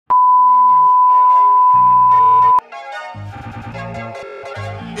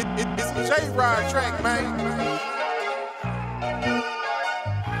J-Rod track, man.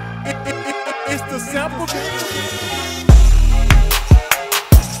 It's the sample.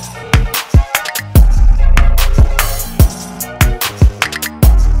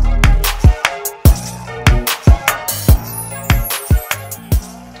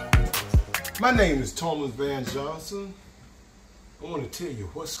 My name is Thomas Van Johnson. I want to tell you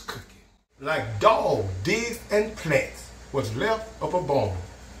what's cooking. Like dog, digs, and plants, what's left of a bone.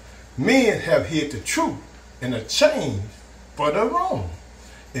 Men have hid the truth and a change for the wrong.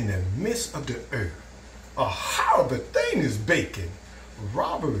 In the midst of the earth, a horrible thing is baking.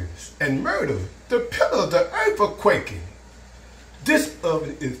 Robberies and murders, the pillars of the earth are quaking. This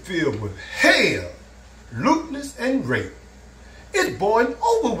oven is filled with hell, lootless, and rape. It's boiling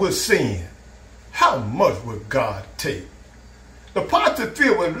over with sin. How much would God take? The pots are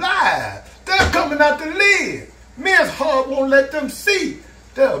filled with lies. They're coming out to live. Men's heart won't let them see.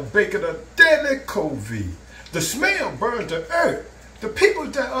 They're baking a deadly COVID. The smell burns the earth. The people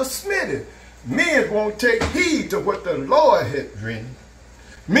that are smitten. Men won't take heed to what the Lord had written.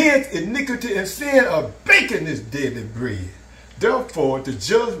 Men's iniquity and sin are baking this deadly bread. Therefore, the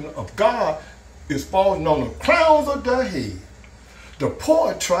judgment of God is falling on the crowns of their head. The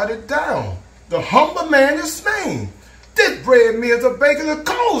poor trodden down. The humble man is slain. This bread mills are baking the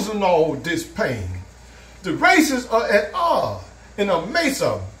causing all this pain. The races are at odds, and a mace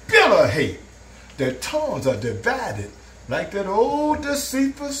of bitter hate. Their tongues are divided like that old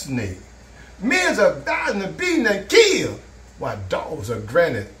deceitful snake. Men are biting and beating and killed, while dogs are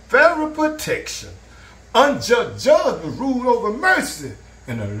granted federal protection. Unjust judgment rule over mercy,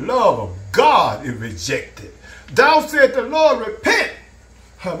 and the love of God is rejected. Thou said the Lord, repent,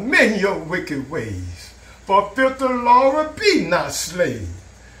 amend your wicked ways. For filthy law be not slave.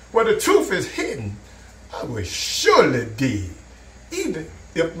 Where the truth is hidden, I will surely dig, even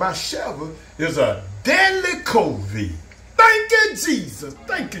if my shovel is a deadly COVID. Thank you, Jesus.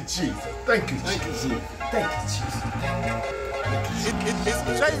 Thank you, Jesus. Thank you, Jesus. Thank you, Jesus. It's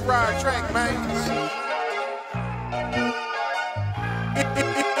the J-Rod track, man.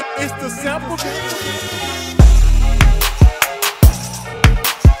 It's the sample.